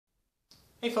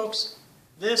Hey folks,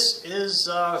 this is,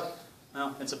 well,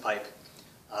 it's a pipe.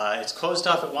 It's closed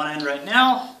off at one end right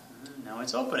now. Now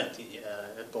it's open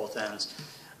at both ends.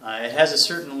 It has a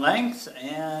certain length,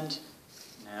 and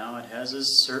now it has a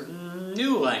certain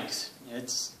new length.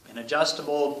 It's an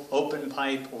adjustable open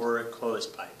pipe or a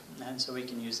closed pipe. And so we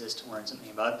can use this to learn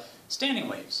something about standing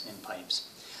waves in pipes.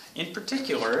 In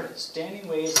particular, standing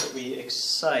waves that we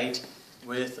excite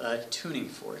with a tuning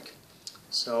fork.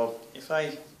 So if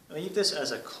I leave this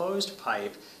as a closed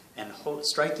pipe and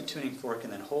strike the tuning fork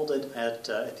and then hold it at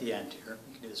the end here,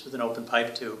 you can do this with an open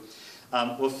pipe too,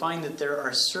 we'll find that there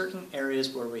are certain areas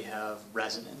where we have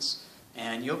resonance.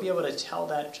 And you'll be able to tell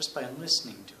that just by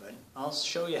listening to it. I'll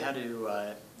show you how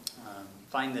to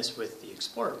find this with the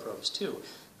Xplorer probes too,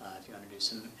 if you want to do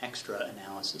some extra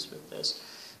analysis with this.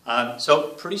 So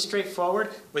pretty straightforward.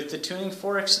 With the tuning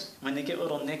forks, when they get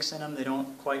little nicks in them, they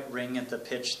don't quite ring at the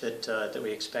pitch that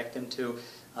we expect them to.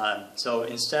 So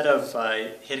instead of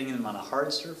hitting them on a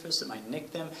hard surface that might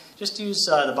nick them, just use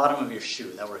the bottom of your shoe.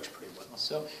 That works pretty well.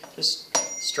 So just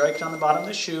strike it on the bottom of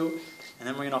the shoe, and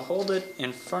then we're going to hold it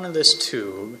in front of this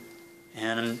tube.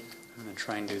 And I'm going to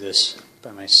try and do this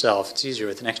by myself. It's easier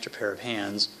with an extra pair of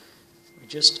hands. We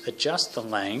just adjust the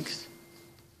length.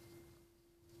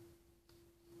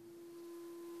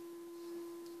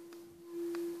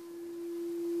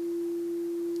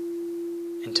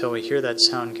 Until we hear that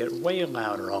sound get way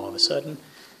louder all of a sudden.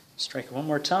 Strike it one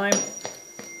more time.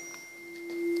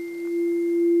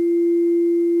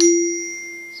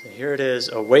 So here it is,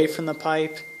 away from the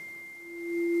pipe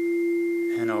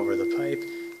and over the pipe.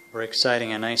 We're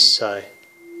exciting a nice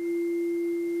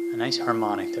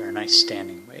harmonic there, a nice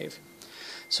standing wave.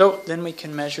 So then we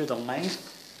can measure the length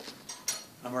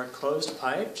of our closed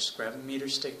pipe. Just grab a meter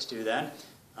stick to do that.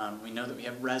 We know that we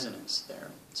have resonance there.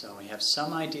 So we have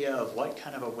some idea of what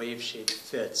kind of a wave shape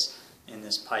fits in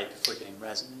this pipe if we're getting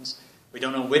resonance. We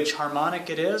don't know which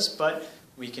harmonic it is, but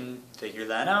we can figure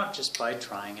that out just by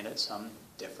trying it at some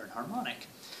different harmonic.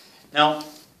 Now,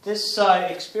 this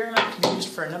experiment can be used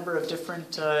for a number of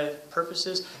different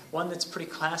purposes. One that's pretty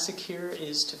classic here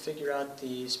is to figure out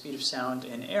the speed of sound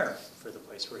in air for the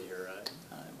place where you're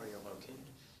located.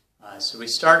 So we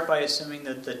start by assuming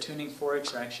that the tuning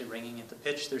forks are actually ringing at the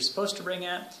pitch they're supposed to ring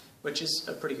at, which is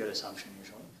a pretty good assumption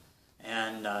usually.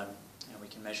 And we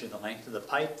can measure the length of the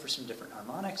pipe for some different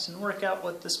harmonics and work out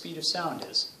what the speed of sound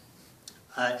is.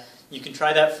 You can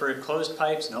try that for closed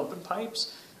pipes and open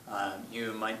pipes.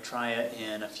 You might try it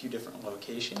in a few different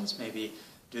locations. Maybe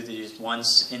do these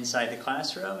once inside the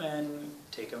classroom and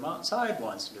take them outside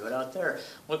once and do it out there.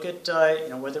 Look at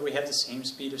whether we have the same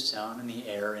speed of sound in the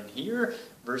air in here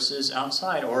versus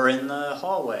outside or in the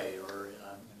hallway or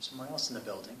somewhere else in the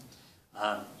building.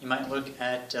 You might look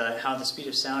at how the speed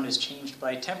of sound is changed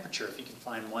by temperature. If you can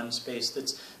find one space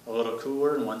that's a little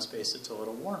cooler and one space that's a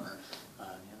little warmer.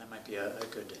 That might be a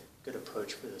good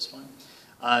approach for this one.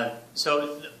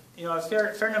 So a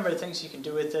fair number of things you can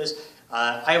do with this.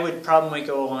 I would probably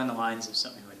go along the lines of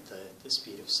something with the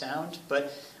speed of sound,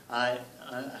 but I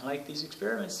like these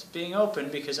experiments being open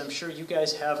because I'm sure you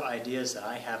guys have ideas that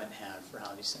I haven't had for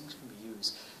how these things can be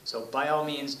used. So by all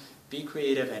means, be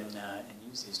creative and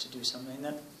use these to do something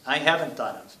that I haven't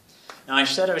thought of. Now I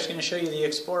said I was going to show you the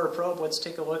Xplorer probe. Let's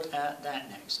take a look at that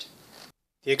next.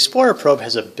 The Xplorer probe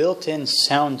has a built-in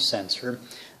sound sensor.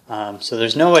 So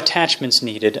there's no attachments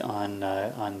needed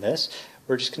on this.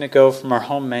 We're just going to go from our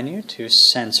home menu to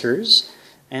Sensors,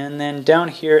 and then down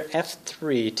here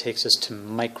F3 takes us to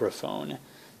Microphone.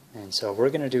 And so we're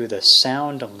going to do the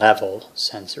sound level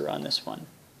sensor on this one.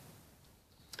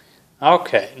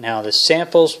 Okay, now the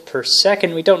samples per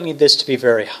second, we don't need this to be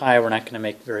very high. We're not going to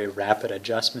make very rapid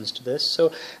adjustments to this.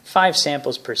 So 5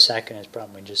 samples per second is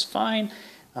probably just fine.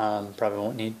 Probably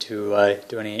won't need to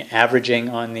do any averaging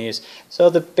on these. So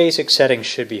the basic settings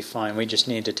should be fine. We just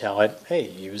need to tell it, hey,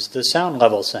 use the sound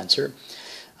level sensor.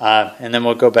 And then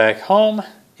we'll go back home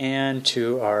and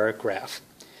to our graph.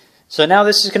 So now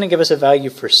this is going to give us a value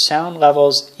for sound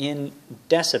levels in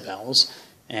decibels,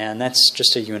 and that's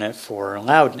just a unit for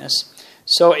loudness.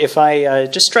 So if I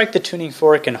just strike the tuning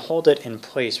fork and hold it in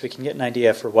place, we can get an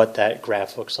idea for what that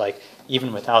graph looks like,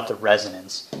 even without the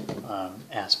resonance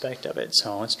aspect of it.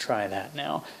 So let's try that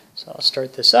now. So I'll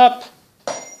start this up.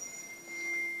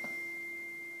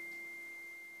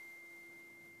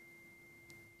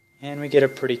 And we get a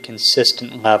pretty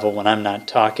consistent level when I'm not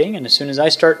talking. And as soon as I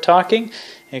start talking,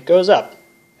 it goes up.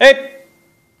 Hey!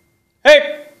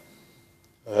 Hey!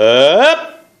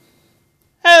 Up!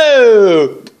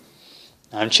 Oh!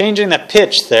 I'm changing the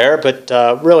pitch there, but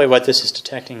really what this is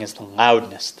detecting is the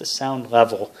loudness. The sound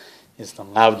level is the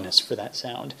loudness for that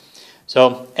sound.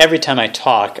 So every time I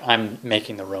talk, I'm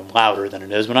making the room louder than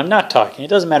it is when I'm not talking. It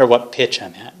doesn't matter what pitch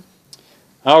I'm at.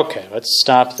 Okay, let's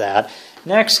stop that.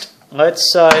 Next,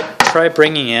 let's try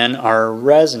bringing in our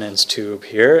resonance tube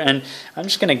here. And I'm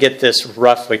just going to get this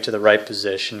roughly to the right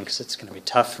position because it's going to be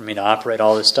tough for me to operate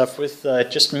all this stuff with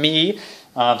just me.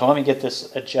 But let me get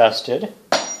this adjusted.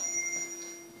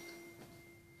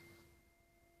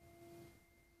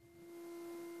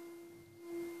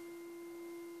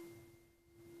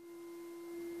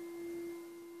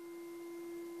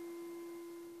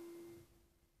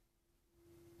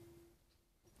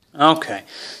 Okay,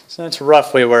 so that's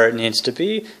roughly where it needs to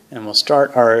be, and we'll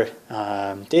start our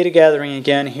data gathering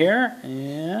again here,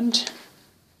 and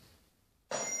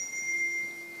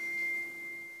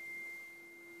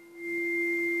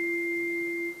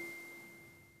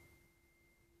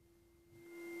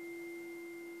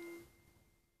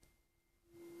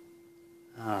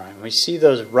alright, we see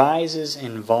those rises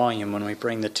in volume when we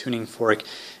bring the tuning fork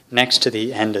next to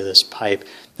the end of this pipe.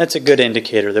 That's a good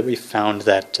indicator that we found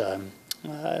that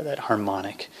that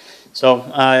harmonic. So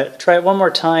try it one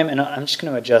more time, and I'm just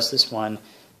going to adjust this one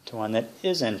to one that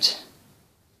isn't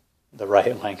the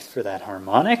right length for that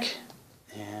harmonic.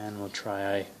 And we'll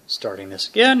try starting this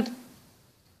again.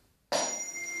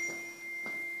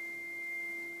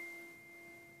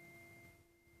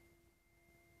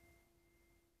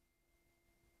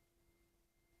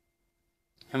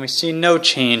 And we see no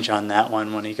change on that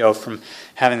one when we go from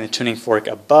having the tuning fork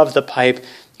above the pipe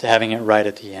to having it right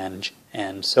at the end.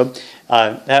 And so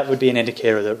that would be an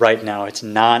indicator that right now it's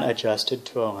not adjusted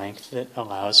to a length that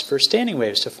allows for standing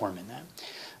waves to form in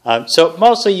that. So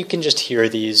mostly you can just hear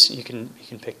these. You can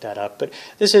pick that up. But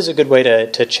this is a good way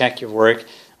to check your work.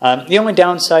 The only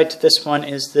downside to this one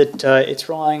is that it's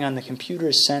relying on the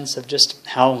computer's sense of just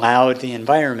how loud the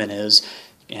environment is,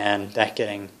 and that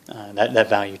getting that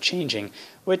value changing,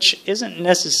 which isn't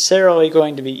necessarily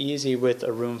going to be easy with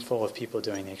a room full of people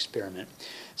doing the experiment.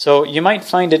 So you might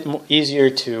find it easier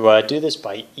to do this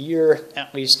by ear,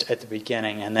 at least at the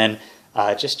beginning, and then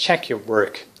just check your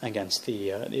work against the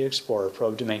Xplorer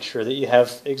probe to make sure that you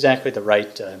have exactly the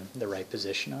right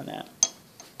position on that.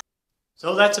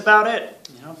 So that's about it.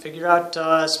 Figure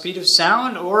out speed of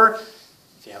sound, or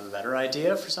if you have a better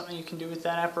idea for something you can do with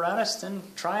that apparatus, then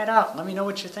try it out. Let me know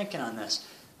what you're thinking on this.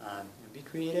 Be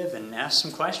creative and ask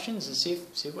some questions and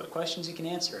see what questions you can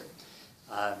answer.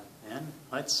 And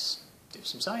let's do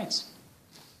some science.